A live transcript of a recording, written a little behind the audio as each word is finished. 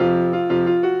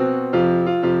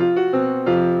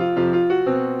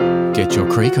Get your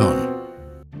creek on.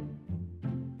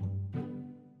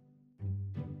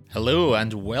 Hello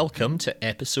and welcome to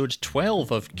episode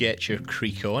 12 of Get Your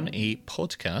Creek On, a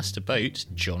podcast about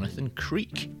Jonathan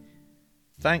Creek.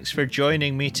 Thanks for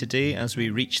joining me today as we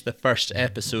reach the first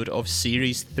episode of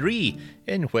Series 3,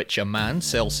 in which a man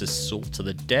sells his soul to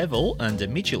the devil and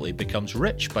immediately becomes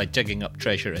rich by digging up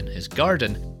treasure in his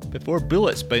garden, before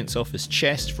bullets bounce off his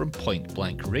chest from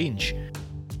point-blank range.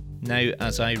 Now,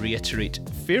 as I reiterate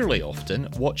fairly often,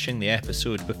 watching the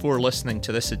episode before listening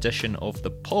to this edition of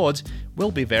the pod will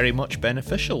be very much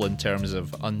beneficial in terms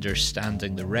of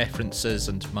understanding the references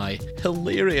and my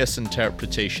hilarious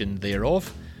interpretation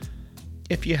thereof.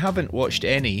 If you haven't watched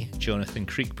any Jonathan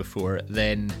Creek before,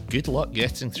 then good luck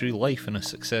getting through life in a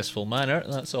successful manner.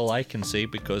 That's all I can say,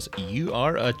 because you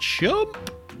are a chump!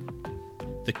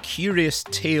 The Curious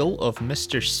Tale of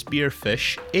Mr.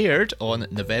 Spearfish aired on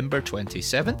November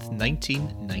 27th,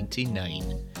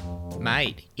 1999.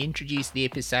 Mate, introduce the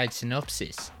episode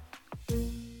synopsis.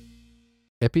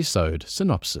 Episode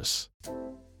synopsis.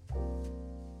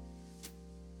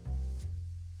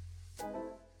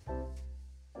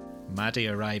 Maddie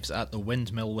arrives at the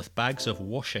windmill with bags of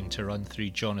washing to run through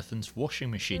Jonathan's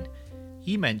washing machine.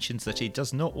 He mentions that he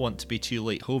does not want to be too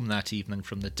late home that evening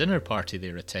from the dinner party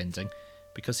they're attending,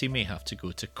 because he may have to go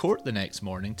to court the next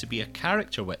morning to be a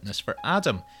character witness for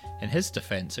Adam in his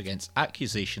defence against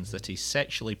accusations that he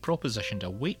sexually propositioned a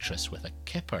waitress with a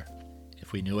kipper.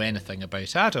 If we know anything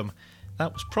about Adam,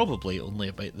 that was probably only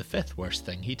about the fifth worst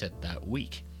thing he did that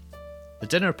week. The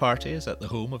dinner party is at the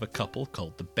home of a couple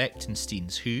called the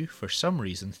Bechtensteins who, for some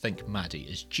reason, think Maddie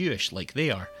is Jewish like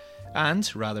they are, and,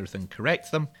 rather than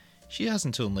correct them, she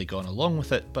hasn't only gone along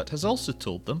with it, but has also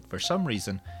told them, for some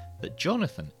reason, that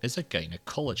Jonathan is a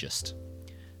gynecologist.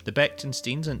 The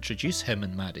Bechtensteins introduce him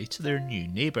and Maddie to their new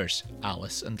neighbours,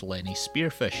 Alice and Lenny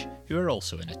Spearfish, who are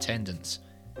also in attendance.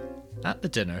 At the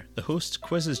dinner, the host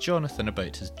quizzes Jonathan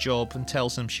about his job and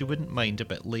tells him she wouldn't mind a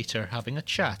bit later having a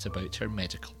chat about her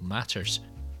medical matters.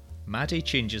 Maddie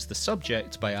changes the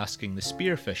subject by asking the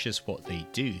Spearfishes what they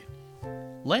do.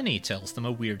 Lenny tells them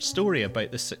a weird story about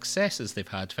the successes they've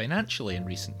had financially in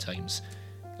recent times.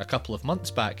 A couple of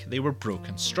months back, they were broke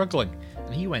and struggling,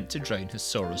 and he went to drown his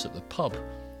sorrows at the pub.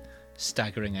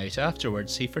 Staggering out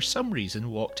afterwards, he for some reason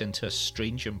walked into a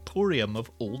strange emporium of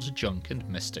old junk and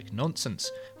mystic nonsense,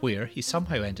 where he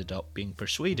somehow ended up being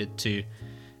persuaded to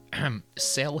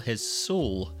sell his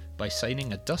soul by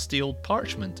signing a dusty old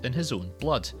parchment in his own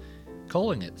blood,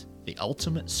 calling it the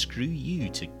ultimate screw you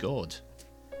to God.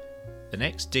 The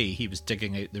next day he was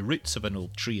digging out the roots of an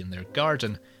old tree in their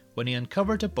garden when he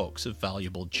uncovered a box of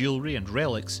valuable jewellery and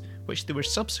relics which they were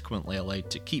subsequently allowed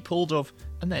to keep hold of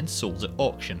and then sold at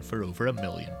auction for over £1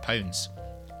 million.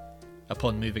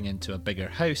 Upon moving into a bigger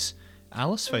house,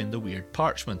 Alice found the weird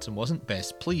parchment and wasn't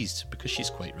best pleased because she's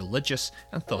quite religious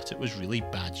and thought it was really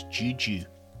bad juju.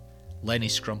 Lenny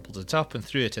scrumpled it up and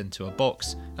threw it into a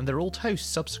box, and their old house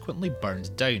subsequently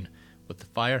burned down, with the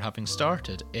fire having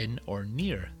started in or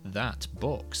near that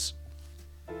box.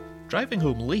 Driving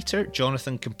home later,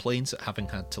 Jonathan complains at having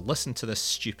had to listen to this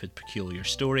stupid, peculiar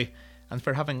story, and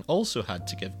for having also had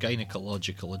to give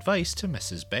gynecological advice to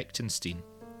Mrs. Bechtenstein.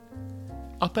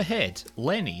 Up ahead,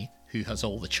 Lenny, who has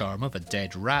all the charm of a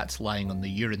dead rat lying on the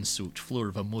urine-soaked floor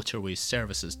of a motorway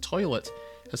services toilet,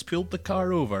 has pulled the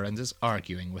car over and is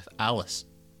arguing with Alice.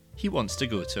 He wants to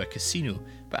go to a casino,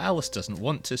 but Alice doesn't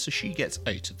want to, so she gets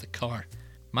out of the car.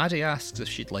 Maddie asks if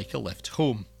she'd like a lift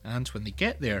home, and when they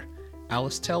get there,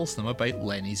 Alice tells them about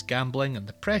Lenny's gambling and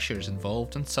the pressures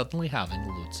involved in suddenly having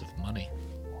loads of money.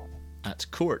 At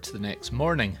court the next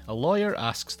morning, a lawyer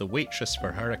asks the waitress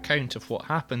for her account of what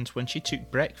happened when she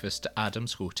took breakfast to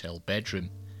Adam's hotel bedroom.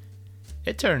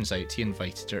 It turns out he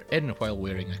invited her in while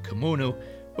wearing a kimono,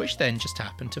 which then just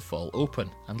happened to fall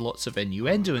open, and lots of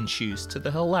innuendo ensues to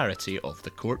the hilarity of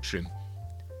the courtroom.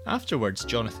 Afterwards,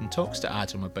 Jonathan talks to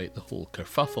Adam about the whole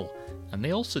kerfuffle, and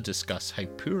they also discuss how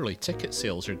poorly ticket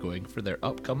sales are going for their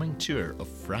upcoming tour of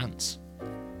France.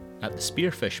 At the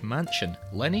Spearfish mansion,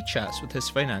 Lenny chats with his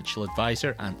financial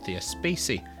advisor Anthea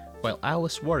Spacey, while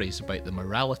Alice worries about the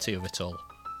morality of it all.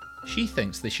 She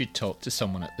thinks they should talk to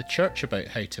someone at the church about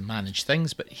how to manage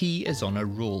things, but he is on a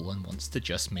roll and wants to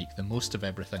just make the most of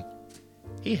everything.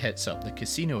 He hits up the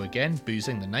casino again,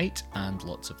 boozing the night and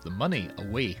lots of the money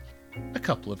away. A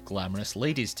couple of glamorous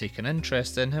ladies take an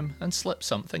interest in him and slip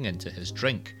something into his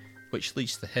drink, which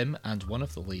leads to him and one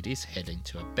of the ladies heading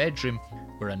to a bedroom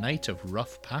where a night of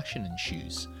rough passion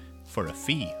ensues. For a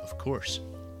fee, of course.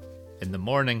 In the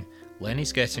morning,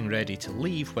 Lenny's getting ready to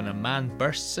leave when a man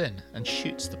bursts in and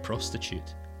shoots the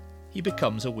prostitute. He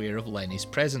becomes aware of Lenny's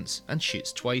presence and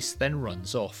shoots twice, then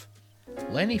runs off.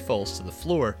 Lenny falls to the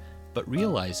floor, but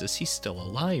realises he's still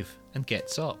alive and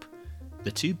gets up.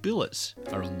 The 2 bullets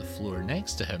are on the floor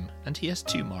next to him, and he has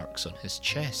 2 marks on his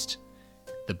chest.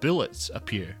 The bullets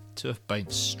appear to have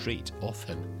bounced straight off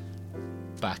him.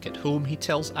 Back at home, he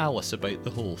tells Alice about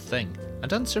the whole thing,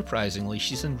 and unsurprisingly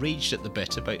she's enraged at the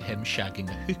bit about him shagging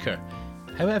a hooker.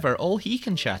 However, all he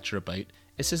can chatter about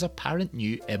is his apparent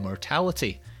new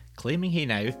immortality, claiming he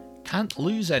now can't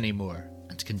lose anymore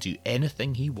and can do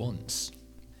anything he wants.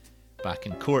 Back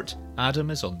in court,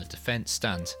 Adam is on the defence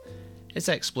stand. His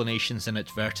explanations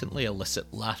inadvertently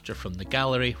elicit laughter from the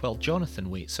gallery while Jonathan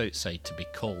waits outside to be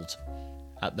called.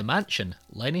 At the mansion,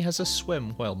 Lenny has a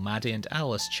swim while Maddie and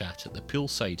Alice chat at the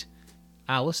poolside.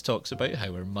 Alice talks about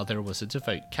how her mother was a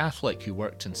devout Catholic who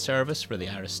worked in service for the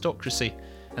aristocracy,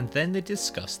 and then they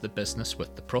discuss the business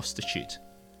with the prostitute.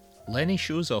 Lenny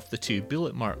shows off the 2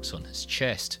 bullet marks on his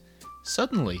chest.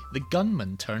 Suddenly, the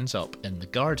gunman turns up in the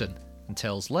garden and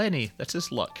tells Lenny that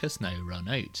his luck has now run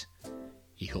out.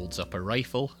 He holds up a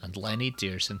rifle and Lenny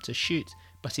dares him to shoot,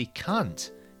 but he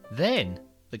can't. Then,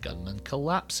 the gunman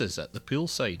collapses at the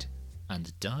poolside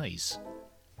and dies.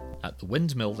 At the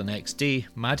windmill the next day,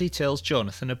 Maddie tells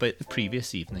Jonathan about the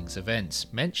previous evening's events,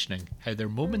 mentioning how there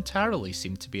momentarily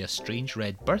seemed to be a strange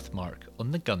red birthmark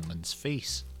on the gunman's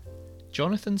face.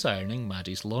 Jonathan's ironing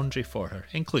Maddie's laundry for her,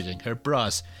 including her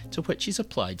bras, to which he's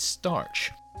applied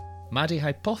starch. Maddie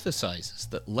hypothesises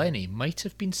that Lenny might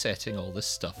have been setting all this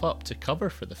stuff up to cover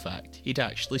for the fact he'd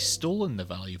actually stolen the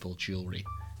valuable jewellery,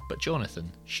 but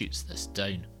Jonathan shoots this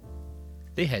down.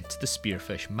 They head to the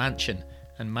Spearfish mansion,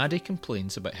 and Maddie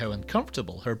complains about how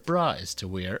uncomfortable her bra is to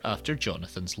wear after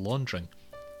Jonathan's laundering.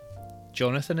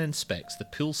 Jonathan inspects the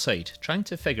poolside, trying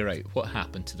to figure out what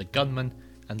happened to the gunman,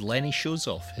 and Lenny shows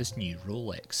off his new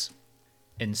Rolex.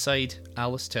 Inside,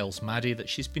 Alice tells Maddie that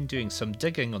she's been doing some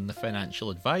digging on the financial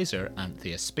advisor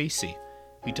Anthea Spacey,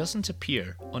 who doesn't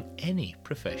appear on any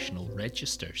professional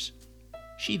registers.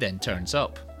 She then turns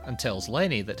up and tells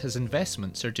Lenny that his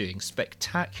investments are doing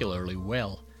spectacularly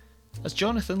well. As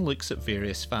Jonathan looks at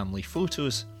various family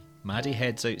photos, Maddie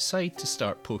heads outside to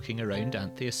start poking around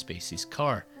Anthea Spacey's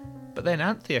car, but then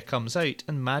Anthea comes out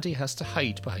and Maddie has to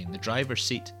hide behind the driver's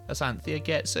seat as Anthea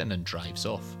gets in and drives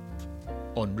off.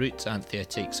 En route, Anthea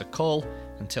takes a call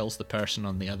and tells the person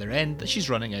on the other end that she's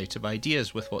running out of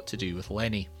ideas with what to do with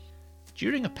Lenny.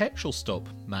 During a petrol stop,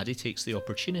 Maddie takes the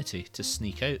opportunity to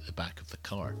sneak out the back of the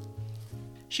car.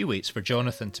 She waits for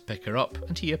Jonathan to pick her up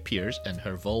and he appears in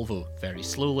her Volvo, very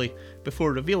slowly,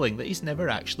 before revealing that he's never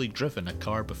actually driven a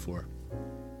car before.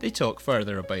 They talk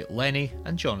further about Lenny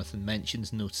and Jonathan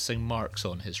mentions noticing marks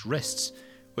on his wrists,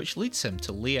 which leads him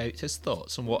to lay out his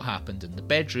thoughts on what happened in the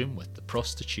bedroom with the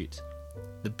prostitute.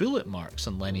 The bullet marks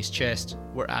on Lenny's chest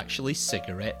were actually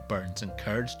cigarette burns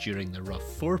incurred during the rough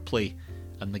foreplay,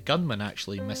 and the gunman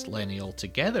actually missed Lenny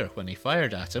altogether when he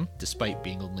fired at him, despite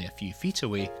being only a few feet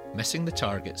away, missing the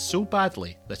target so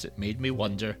badly that it made me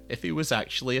wonder if he was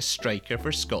actually a striker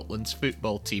for Scotland's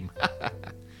football team.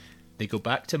 They go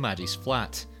back to Maddie's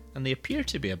flat, and they appear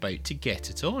to be about to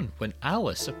get it on when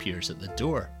Alice appears at the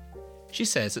door. She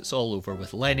says it's all over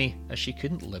with Lenny, as she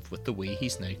couldn't live with the way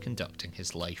he's now conducting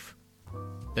his life.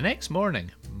 The next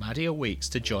morning, Maddie awakes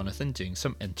to Jonathan doing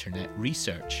some internet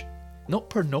research. Not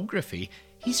pornography,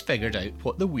 he's figured out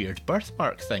what the weird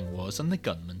birthmark thing was on the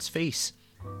gunman's face.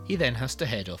 He then has to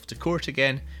head off to court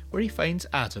again, where he finds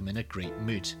Adam in a great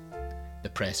mood. The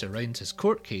press around his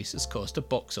court case has caused a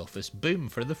box office boom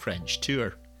for the French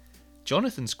tour.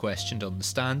 Jonathan's questioned on the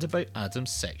stand about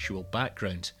Adam's sexual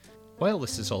background. While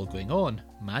this is all going on,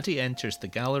 Maddie enters the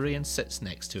gallery and sits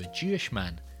next to a Jewish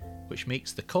man, which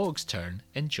makes the cogs turn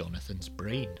in Jonathan's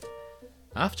brain.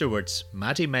 Afterwards,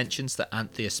 Maddie mentions that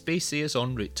Anthea Spacey is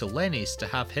en route to Lenny's to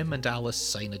have him and Alice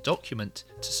sign a document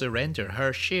to surrender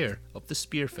her share of the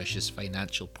Spearfish's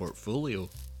financial portfolio.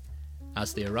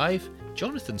 As they arrive,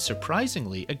 Jonathan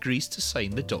surprisingly agrees to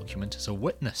sign the document as a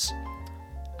witness.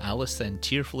 Alice then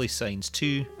tearfully signs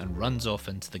too and runs off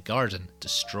into the garden,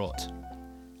 distraught.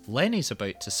 Lenny's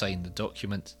about to sign the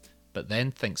document, but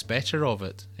then thinks better of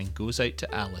it and goes out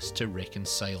to Alice to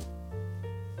reconcile.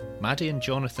 Maddie and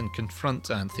Jonathan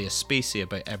confront Anthea Spacey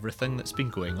about everything that's been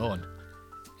going on.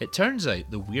 It turns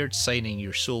out the weird signing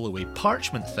your soul away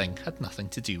parchment thing had nothing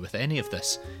to do with any of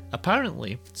this.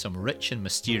 Apparently, some rich and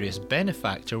mysterious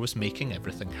benefactor was making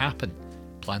everything happen,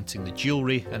 planting the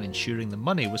jewellery and ensuring the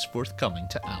money was forthcoming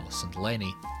to Alice and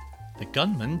Lenny. The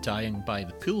gunman dying by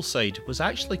the poolside was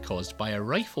actually caused by a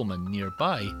rifleman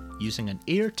nearby using an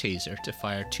air taser to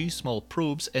fire 2 small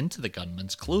probes into the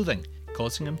gunman's clothing,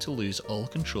 causing him to lose all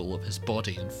control of his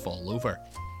body and fall over.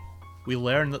 we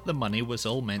learn that the money was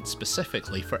all meant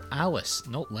specifically for Alice,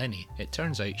 not Lenny. It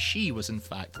turns out she was in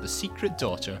fact the secret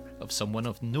daughter of someone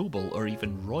of noble or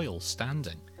even royal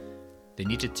standing. They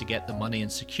needed to get the money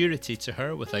and security to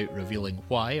her without revealing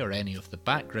why or any of the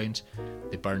background.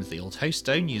 They burned the old house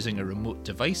down using a remote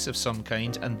device of some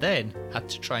kind, and then had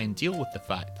to try and deal with the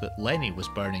fact that Lenny was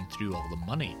burning through all the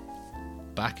money.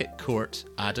 Back at court,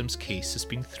 Adam's case has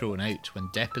been thrown out when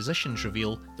depositions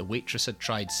reveal the waitress had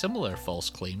tried similar false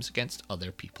claims against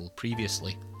other people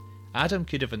previously. Adam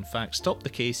could have in fact stopped the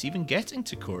case even getting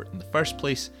to court in the first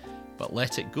place, but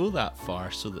let it go that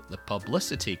far so that the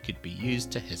publicity could be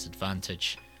used to his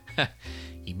advantage.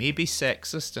 He may be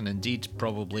sexist and indeed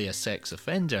probably a sex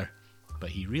offender, but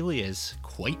he really is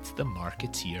quite the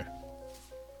marketeer.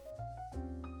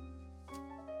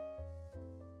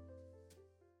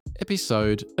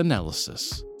 Episode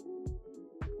Analysis.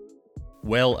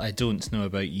 Well, I don't know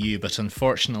about you, but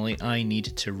unfortunately I need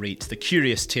to rate The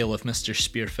Curious Tale of Mr.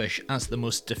 Spearfish as the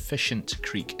most deficient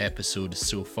Creek episode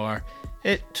so far.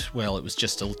 It was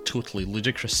just a totally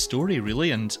ludicrous story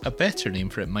really, and a better name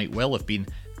for it might well have been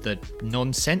The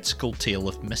Nonsensical Tale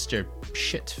of Mr.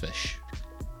 Shitfish.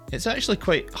 It's actually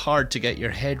quite hard to get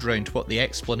your head round what the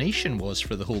explanation was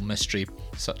for the whole mystery,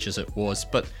 such as it was,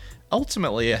 but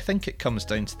ultimately I think it comes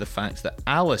down to the fact that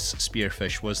Alice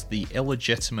Spearfish was the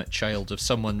illegitimate child of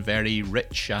someone very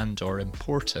rich and or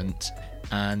important,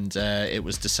 and it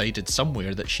was decided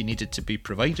somewhere that she needed to be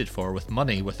provided for with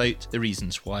money without the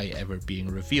reasons why ever being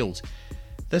revealed.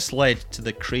 This led to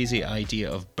the crazy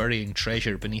idea of burying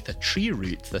treasure beneath a tree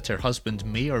root that her husband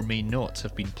may or may not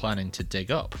have been planning to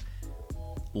dig up.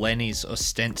 Lenny's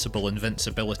ostensible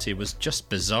invincibility was just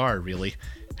bizarre, really.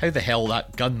 How the hell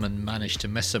that gunman managed to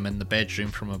miss him in the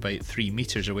bedroom from about 3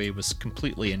 metres away was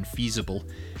completely infeasible,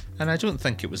 and I don't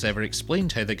think it was ever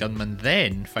explained how the gunman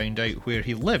then found out where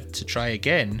he lived to try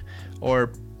again,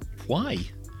 or why.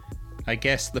 I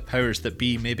guess the powers that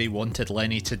be maybe wanted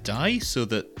Lenny to die so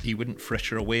that he wouldn't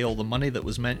fritter away all the money that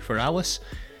was meant for Alice.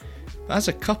 As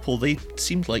a couple, they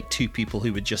seemed like two people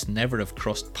who would just never have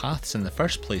crossed paths in the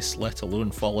first place, let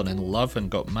alone fallen in love and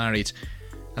got married,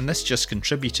 and this just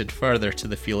contributed further to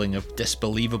the feeling of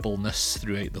disbelievableness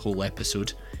throughout the whole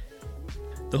episode.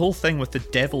 The whole thing with the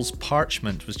devil's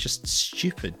parchment was just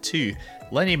stupid too.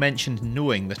 Lenny mentioned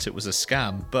knowing that it was a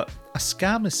scam, but a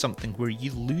scam is something where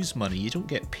you lose money, you don't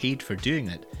get paid for doing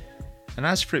it. And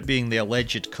as for it being the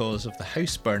alleged cause of the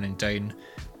house burning down,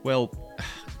 well,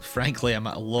 frankly, I'm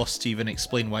at a loss to even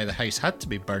explain why the house had to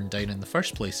be burned down in the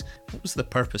first place. What was the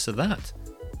purpose of that?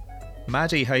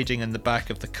 Maddie hiding in the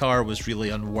back of the car was really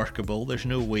unworkable. There's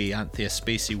no way Anthea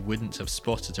Spacey wouldn't have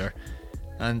spotted her.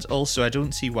 And also, I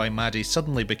don't see why Maddie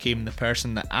suddenly became the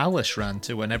person that Alice ran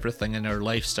to when everything in her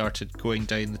life started going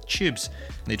down the tubes.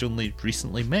 They'd only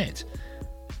recently met.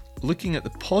 Looking at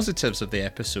the positives of the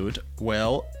episode,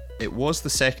 well, it was the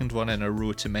second one in a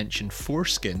row to mention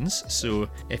foreskins, so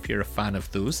if you're a fan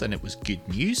of those, then it was good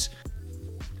news.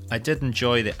 I did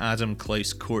enjoy the Adam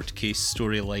Klaus court case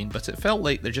storyline, but it felt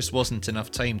like there just wasn't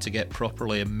enough time to get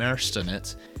properly immersed in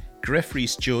it. Griff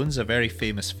Rhys-Jones, a very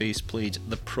famous face, played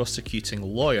the prosecuting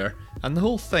lawyer, and the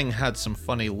whole thing had some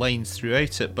funny lines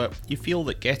throughout it, but you feel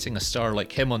that getting a star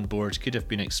like him on board could have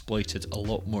been exploited a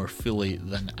lot more fully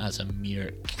than as a mere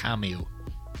cameo.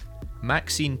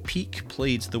 Maxine Peake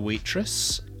played the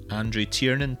waitress, Andrew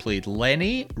Tiernan played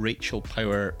Lenny, Rachel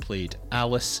Power played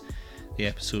Alice. The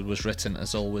episode was written,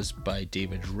 as always, by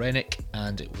David Rennick,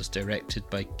 and it was directed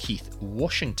by Keith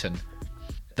Washington.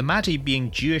 The Maddie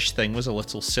being Jewish thing was a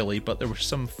little silly, but there were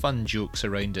some fun jokes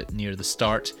around it near the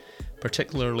start,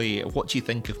 particularly, "What do you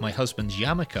think of my husband's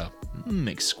yarmulke?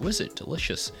 Exquisite,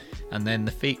 delicious." And then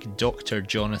the fake Dr.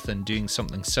 Jonathan doing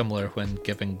something similar when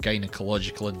giving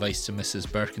gynecological advice to Mrs.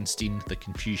 Birkenstein. The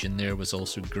confusion there was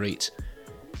also great.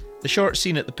 The short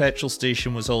scene at the petrol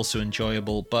station was also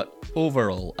enjoyable, but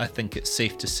overall I think it's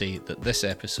safe to say that this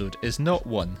episode is not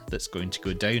one that's going to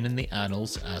go down in the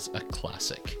annals as a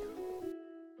classic.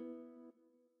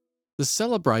 The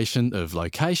celebration of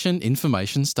Location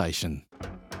Information Station.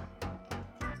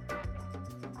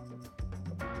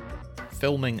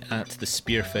 Filming at the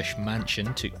Spearfish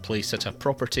Mansion took place at a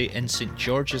property in St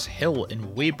George's Hill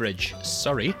in Weybridge,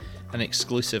 Surrey, an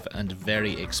exclusive and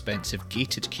very expensive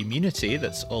gated community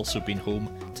that's also been home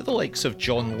to the likes of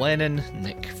John Lennon,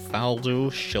 Nick Faldo,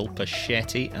 Shilpa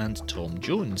Shetty and Tom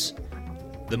Jones.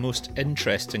 The most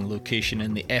interesting location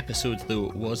in the episode,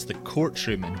 though, was the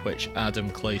courtroom in which Adam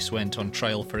Klaus went on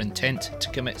trial for intent to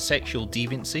commit sexual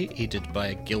deviancy aided by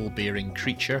a gill-bearing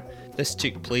creature. This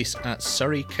took place at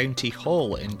Surrey County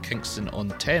Hall in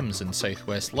Kingston-on-Thames in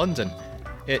southwest London.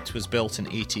 It was built in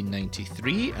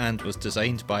 1893 and was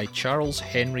designed by Charles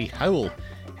Henry Howell,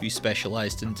 who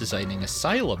specialised in designing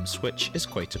asylums, which is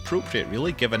quite appropriate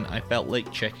really, given I felt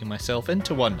like checking myself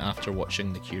into one after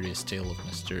watching The Curious Tale of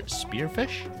Mr.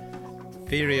 Spearfish.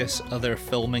 Various other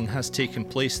filming has taken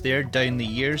place there down the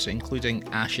years, including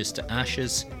Ashes to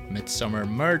Ashes, Midsummer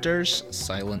Murders,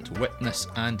 Silent Witness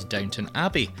and Downton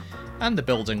Abbey, and the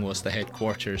building was the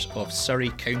headquarters of Surrey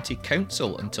County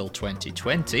Council until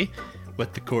 2020,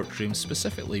 with the courtroom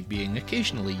specifically being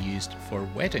occasionally used for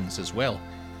weddings as well.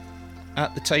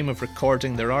 At the time of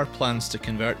recording, there are plans to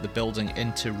convert the building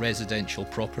into residential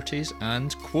properties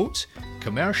and, quote,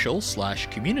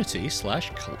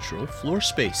 commercial/community/cultural floor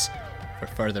space. For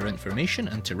further information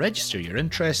and to register your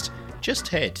interest, just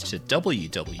head to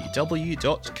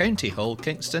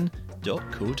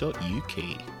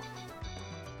www.countyhallkingston.co.uk.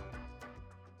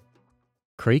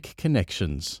 Creek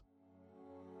Connections.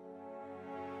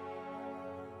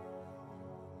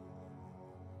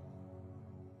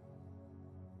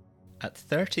 At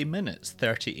 30 minutes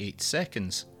 38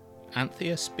 seconds,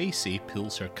 Anthea Spacey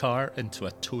pulls her car into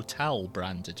a Total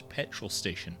branded petrol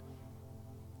station.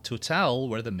 Total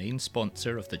were the main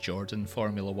sponsor of the Jordan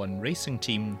Formula One racing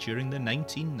team during the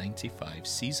 1995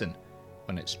 season,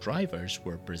 when its drivers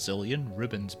were Brazilian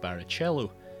Rubens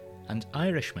Barrichello and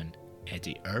Irishman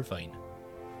Eddie Irvine.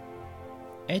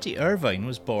 Eddie Irvine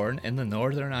was born in the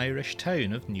northern Irish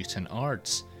town of Newton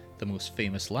Ards, the most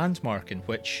famous landmark in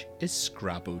which is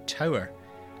Scrabo Tower,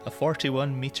 a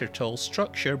 41-metre tall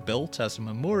structure built as a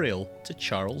memorial to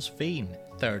Charles Vane,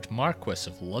 3rd Marquess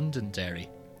of Londonderry.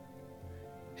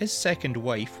 His second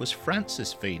wife was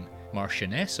Frances Vane,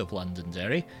 Marchioness of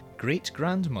Londonderry,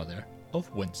 great-grandmother of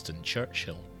Winston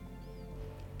Churchill.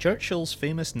 Churchill's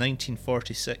famous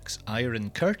 1946 Iron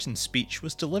Curtain speech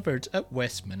was delivered at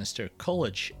Westminster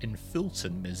College in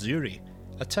Fulton, Missouri,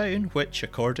 a town which,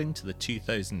 according to the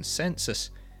 2000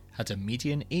 census, had a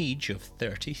median age of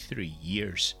 33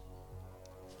 years.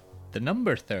 The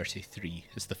number 33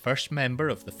 is the first member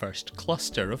of the first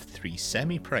cluster of 3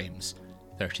 semi-primes,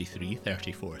 33,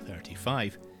 34,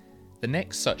 35, the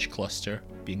next such cluster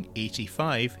being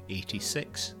 85,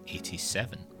 86,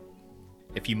 87.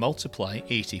 If you multiply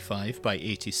 85 by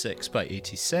 86 by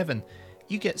 87,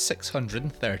 you get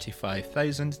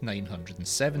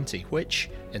 635,970, which,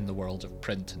 in the world of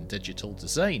print and digital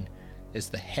design, is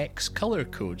the hex colour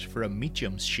code for a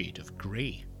medium shade of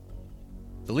grey.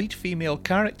 The lead female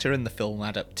character in the film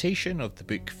adaptation of the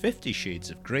book 50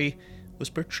 Shades of Grey was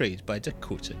portrayed by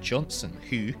Dakota Johnson,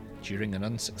 who, during an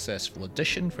unsuccessful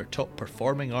audition for top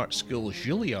performing art school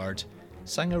Juilliard,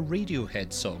 sang a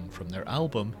Radiohead song from their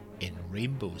album In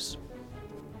Rainbows.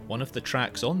 One of the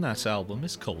tracks on that album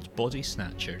is called Body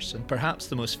Snatchers, and perhaps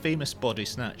the most famous body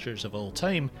snatchers of all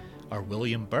time are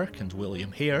William Burke and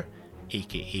William Hare,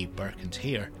 aka Burke and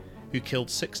Hare, who killed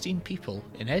 16 people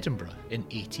in Edinburgh in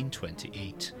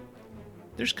 1828.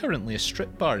 There's currently a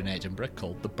strip bar in Edinburgh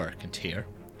called the Burke and Hare,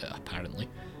 apparently,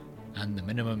 and the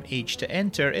minimum age to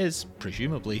enter is,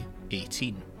 presumably,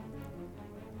 18.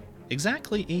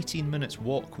 Exactly 18 minutes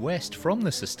walk west from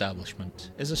this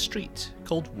establishment is a street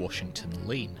called Washington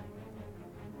Lane.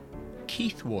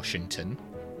 Keith Washington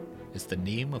is the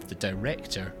name of the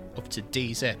director of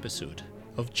today's episode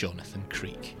of Jonathan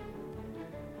Creek.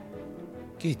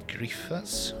 Good grief,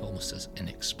 that's almost as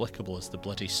inexplicable as the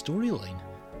bloody storyline.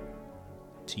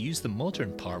 To use the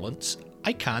modern parlance,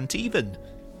 I can't even.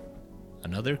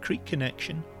 Another Creek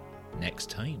connection next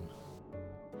time.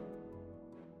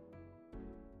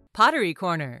 Pottery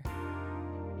Corner.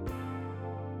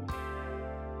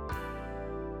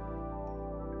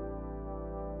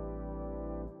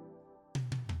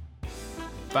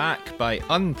 Back by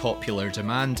unpopular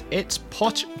demand, it's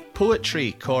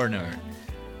Poetry Corner.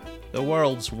 The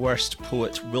world's worst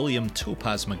poet, William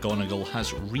Topaz McGonagall,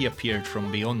 has reappeared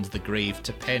from beyond the grave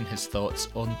to pen his thoughts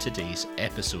on today's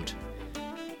episode.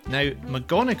 Now,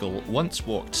 McGonagall once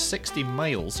walked 60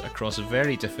 miles across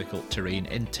very difficult terrain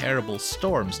in terrible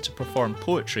storms to perform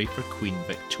poetry for Queen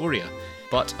Victoria,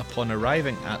 but upon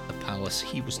arriving at the palace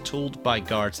he was told by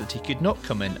guards that he could not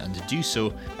come in and do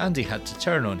so, and he had to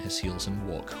turn on his heels and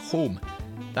walk home.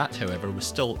 That, however, was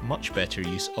still much better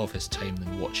use of his time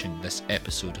than watching this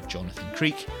episode of Jonathan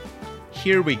Creek.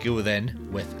 Here we go then,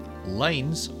 with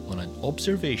lines on an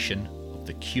observation of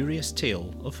the curious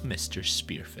tale of Mr.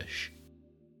 Spearfish.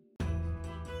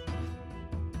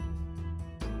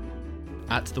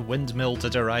 At the windmill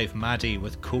did arrive Maddie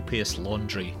with copious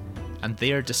laundry, and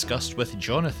there discussed with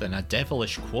Jonathan a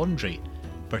devilish quandary,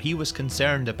 for he was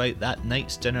concerned about that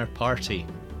night's dinner party,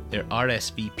 their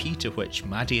RSVP to which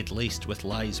Maddie had laced with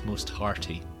lies most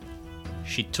hearty.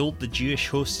 She told the Jewish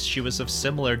hosts she was of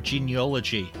similar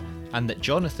genealogy, and that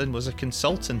Jonathan was a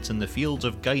consultant in the field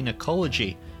of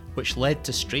gynecology, which led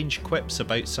to strange quips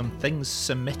about some things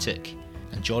Semitic,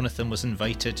 and Jonathan was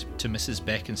invited to Mrs.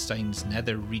 Bekenstein's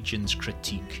nether regions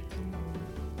critique.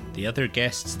 The other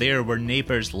guests there were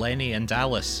neighbours Lenny and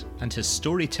Alice, and his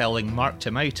storytelling marked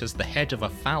him out as the head of a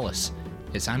phallus.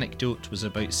 His anecdote was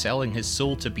about selling his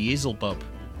soul to Beelzebub,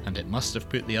 and it must have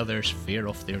put the others fair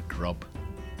off their grub.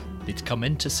 They'd come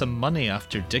into some money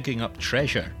after digging up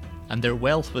treasure, and their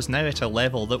wealth was now at a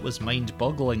level that was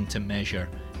mind-boggling to measure,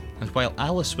 and while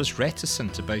Alice was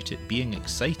reticent about it being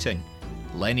exciting,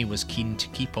 Lenny was keen to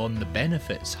keep on the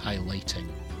benefits highlighting.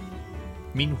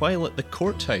 Meanwhile at the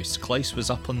courthouse, Klaus was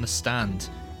up on the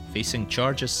stand, facing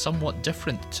charges somewhat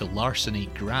different to larceny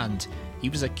grand. He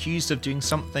was accused of doing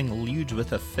something lewd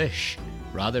with a fish,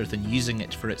 rather than using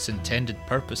it for its intended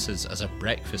purposes as a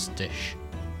breakfast dish.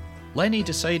 Lenny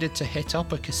decided to hit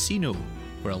up a casino,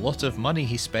 where a lot of money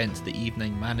he spent the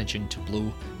evening managing to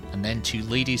blow, and then two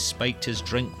ladies spiked his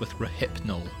drink with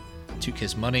Rohypnol, took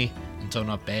his money, and on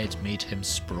a bed made him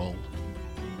sprawl.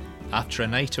 After a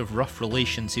night of rough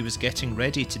relations, he was getting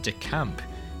ready to decamp,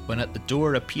 when at the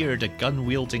door appeared a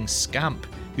gun-wielding scamp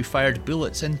who fired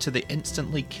bullets into the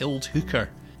instantly killed hooker,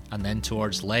 and then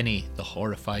towards Lenny, the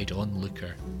horrified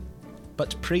onlooker.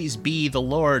 But praise be the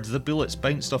Lord, the bullets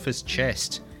bounced off his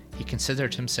chest. He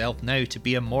considered himself now to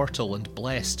be immortal and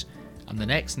blessed, and the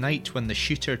next night when the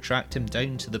shooter tracked him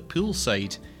down to the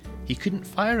poolside, he couldn't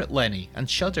fire at Lenny, and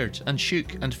shuddered and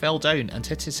shook and fell down and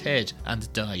hit his head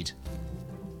and died.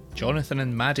 Jonathan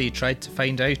and Maddie tried to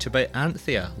find out about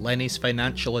Anthea, Lenny's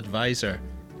financial advisor,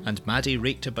 and Maddie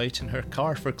raked about in her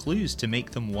car for clues to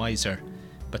make them wiser.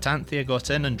 But Anthea got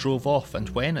in and drove off, and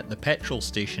when at the petrol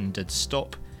station did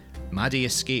stop, Maddie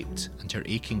escaped and her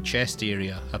aching chest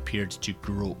area appeared to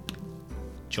grope.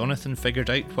 Jonathan figured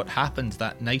out what happened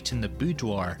that night in the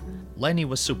boudoir. Lenny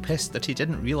was so pissed that he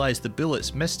didn't realise the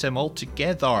bullets missed him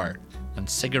altogether, and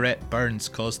cigarette burns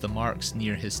caused the marks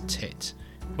near his tit,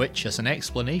 which as an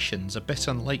explanation's a bit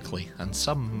unlikely, and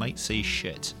some might say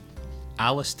shit.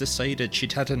 Alice decided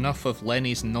she'd had enough of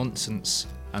Lenny's nonsense,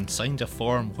 and signed a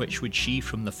form which would she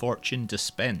from the fortune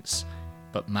dispense,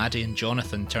 but Maddie and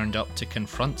Jonathan turned up to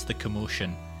confront the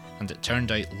commotion, and it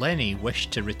turned out Lenny wished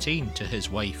to retain to his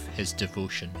wife his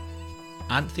devotion.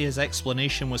 Anthea's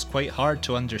explanation was quite hard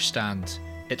to understand.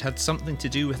 It had something to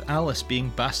do with Alice being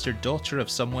bastard daughter of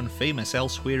someone famous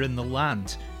elsewhere in the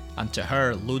land, and to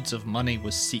her loads of money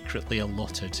was secretly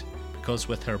allotted, because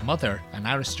with her mother, an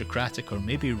aristocratic or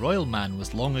maybe royal man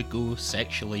was long ago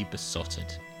sexually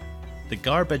besotted. The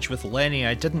garbage with Lenny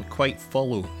I didn't quite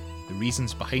follow. The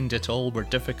reasons behind it all were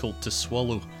difficult to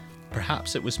swallow.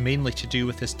 Perhaps it was mainly to do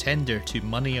with his tender to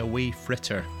money away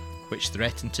fritter, which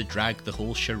threatened to drag the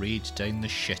whole charade down the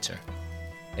shitter.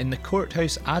 In the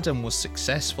courthouse, Adam was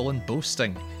successful in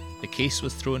boasting. The case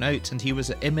was thrown out and he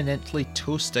was imminently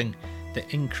toasting the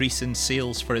increase in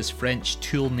sales for his French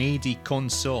Tournée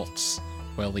consorts,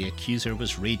 while the accuser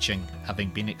was raging, having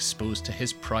been exposed to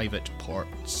his private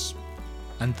ports.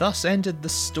 And thus ended the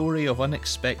story of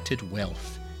unexpected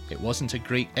wealth. It wasn't a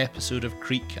great episode of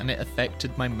Creek, and it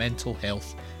affected my mental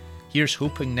health. Here's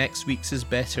hoping next week's is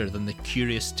better than the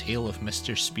curious tale of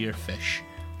Mr. Spearfish,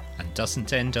 and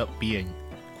doesn't end up being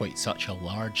quite such a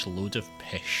large load of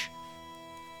pish.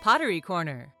 Pottery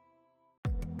Corner.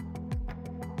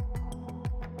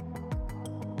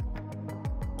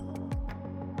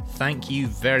 Thank you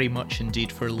very much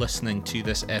indeed for listening to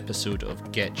this episode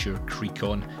of Get Your Creek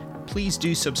On. Please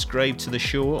do subscribe to the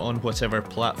show on whatever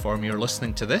platform you're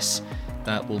listening to this.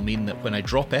 That will mean that when I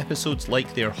drop episodes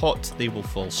like they're hot, they will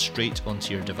fall straight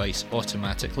onto your device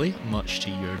automatically, much to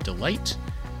your delight.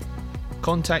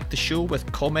 Contact the show with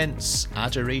comments,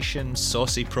 adoration,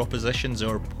 saucy propositions,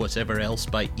 or whatever else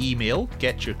by email,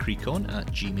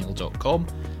 getyourcreekon@gmail.com,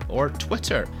 or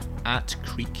Twitter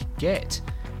 @creekget.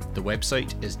 The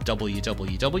website is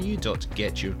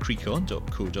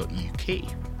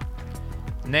www.getyourcreekon.co.uk.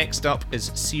 Next up is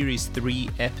Series 3,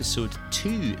 Episode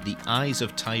 2, The Eyes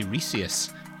of Tiresias.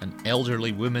 An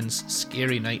elderly woman's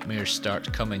scary nightmares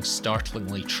start coming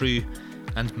startlingly true,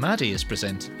 and Maddie is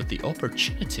presented with the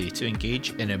opportunity to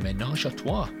engage in a ménage à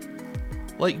trois.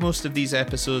 Like most of these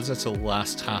episodes, it'll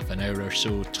last half an hour or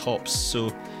so tops,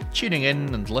 so tuning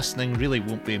in and listening really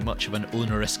won't be much of an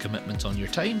onerous commitment on your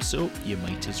time, so you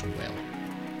might as well.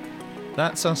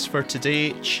 That's us for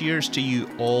today. Cheers to you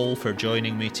all for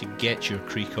joining me to Get Your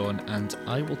Creek On, and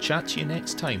I will chat to you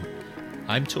next time.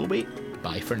 I'm Toby.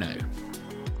 Bye for now.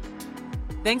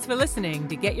 Thanks for listening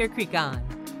to Get Your Creek On.